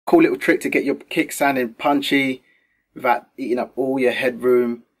cool little trick to get your kick sounding punchy without eating up all your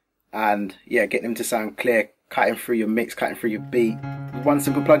headroom, and yeah, get them to sound clear, cutting through your mix, cutting through your beat with one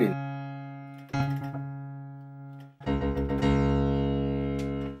simple plugin.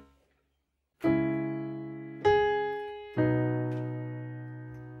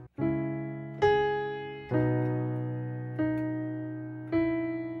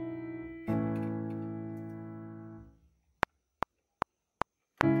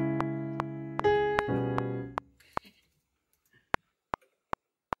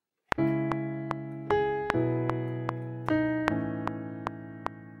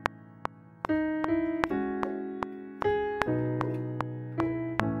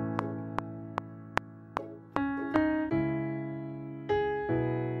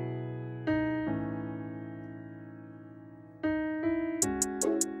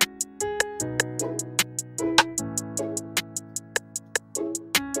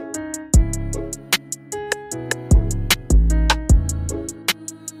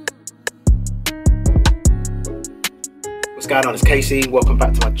 What's going on, it's KC, welcome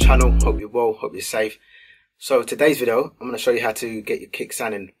back to my channel. Hope you're well, hope you're safe. So today's video, I'm going to show you how to get your kick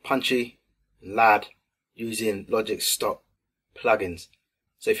sounding punchy and loud using Logic stock plugins.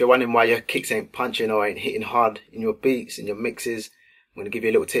 So if you're wondering why your kicks ain't punching or ain't hitting hard in your beats and your mixes, I'm going to give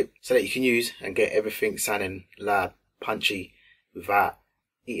you a little tip so that you can use and get everything sounding loud, punchy without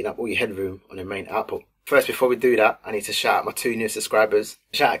eating up all your headroom on your main output. First, before we do that, I need to shout out my two new subscribers.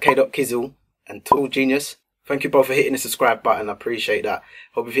 Shout out k.kcsoundsinfo and Tool Genius. Thank you both for hitting the subscribe button, I appreciate that.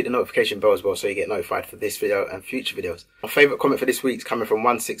 Hope you've hit the notification bell as well so you get notified for this video and future videos. My favourite comment for this week is coming from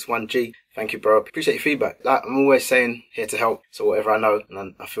 161G. Thank you, bro. Appreciate your feedback. Like I'm always saying, here to help. So whatever I know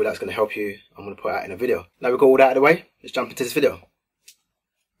and I feel that's going to help you, I'm going to put out in a video. Now we've got all that out of the way, let's jump into this video.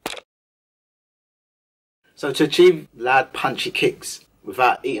 So to achieve loud punchy kicks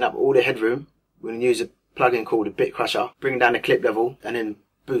without eating up all the headroom, we're going to use a plugin called a Bit Crusher. Bring down the clip level and then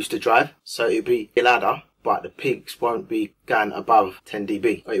boost the drive so it'll be louder, but the peaks won't be going above 10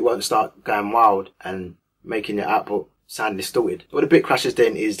 dB. Or it won't start going wild and making your output sound distorted. What the Bit Crusher's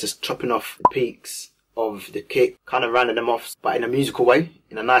doing is just chopping off the peaks of the kick, kind of rounding them off, but in a musical way,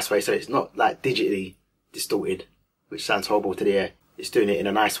 in a nice way, so it's not like digitally distorted, which sounds horrible to the ear. It's doing it in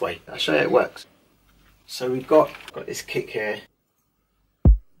a nice way. I'll show you how it works. So we've got this kick here.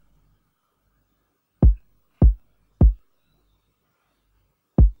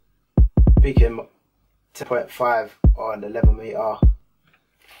 Peaking 10.5 on the level meter,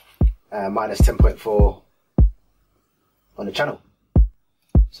 minus 10.4 on the channel.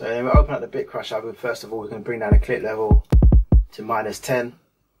 So then we open up the Bit Crusher. First of all, we're going to bring down the clip level to minus 10,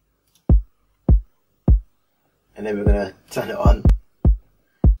 and then we're going to turn it on,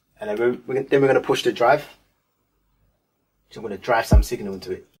 and then we're going to push the drive. So I'm going to drive some signal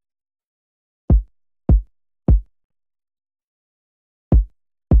into it.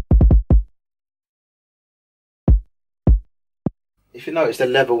 If you notice the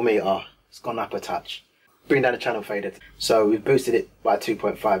level meter, it's gone up a touch. Bring down the channel fader. So we've boosted it by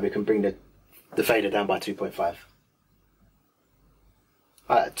 2.5. We can bring the fader down by 2.5.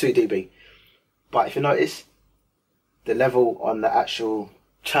 2 dB. But if you notice, the level on the actual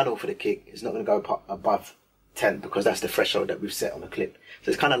channel for the kick is not going to go above 10 because that's the threshold that we've set on the clip. So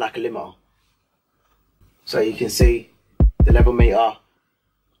it's kind of like a limiter. So you can see the level meter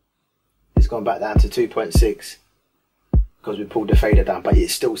is gone back down to 2.6. because we pulled the fader down, but it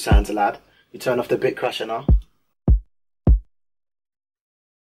still sounds loud. You turn off the Bit Crusher now.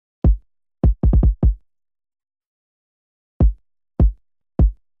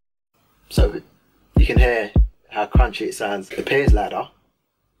 So you can hear how crunchy it sounds. It appears louder,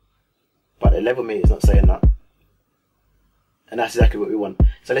 but the level meter is not saying that. And that's exactly what we want.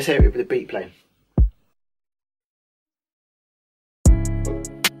 So let's hear it with the beat playing.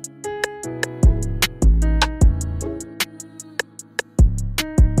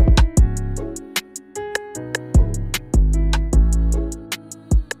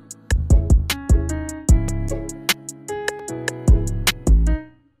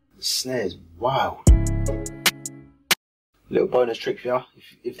 Snare is wild. Little bonus trick for you.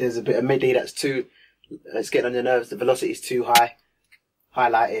 If there's a bit of MIDI that's it's getting on your nerves, the velocity is too high,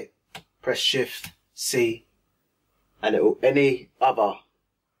 highlight it, press Shift C, and any other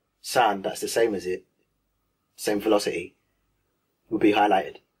sound that's the same as it, same velocity, will be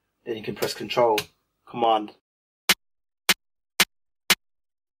highlighted. Then you can press Control, Command,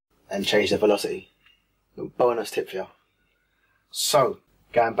 and change the velocity. Little bonus tip for you. So,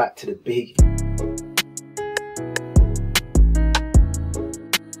 going back to the beat.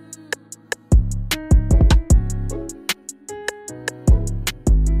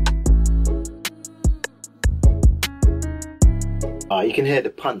 You can hear the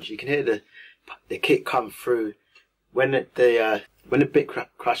punch. You can hear the kick come through when the bit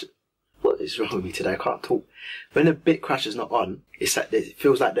crash. What is wrong with me today? I can't talk. When the bit crash is not on, it's like it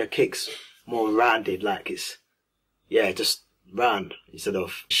feels like the kick's more rounded, like it's just round instead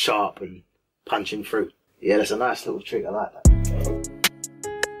of sharp and punching through. Yeah, that's a nice little trick. I like that.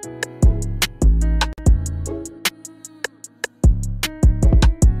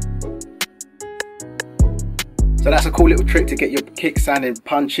 So that's a cool little trick to get your kick sounding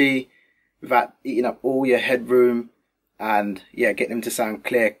punchy without eating up all your headroom, and yeah, get them to sound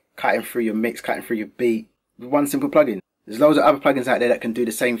clear, cutting through your mix, cutting through your beat with one simple plugin. There's loads of other plugins out there that can do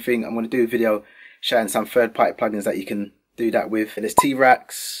the same thing. I'm going to do a video showing some third-party plugins that you can do that with. There's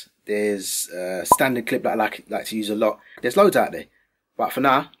T-Racks, there's Standard Clip that I like to use a lot. There's loads out there, but for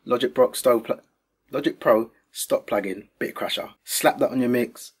now, Logic Pro Stop Plugin Bit Crusher. Slap that on your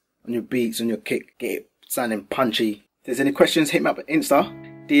mix, on your beats, on your kick, get it sounding punchy. If there's any questions, hit me up on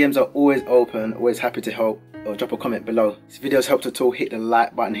Insta. DMs are always open, always happy to help, or drop a comment below. If this video's helped at all, hit the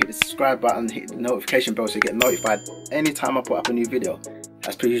like button, hit the subscribe button, hit the notification bell so you get notified anytime I put up a new video.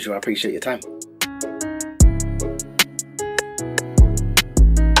 As per usual, I appreciate your time.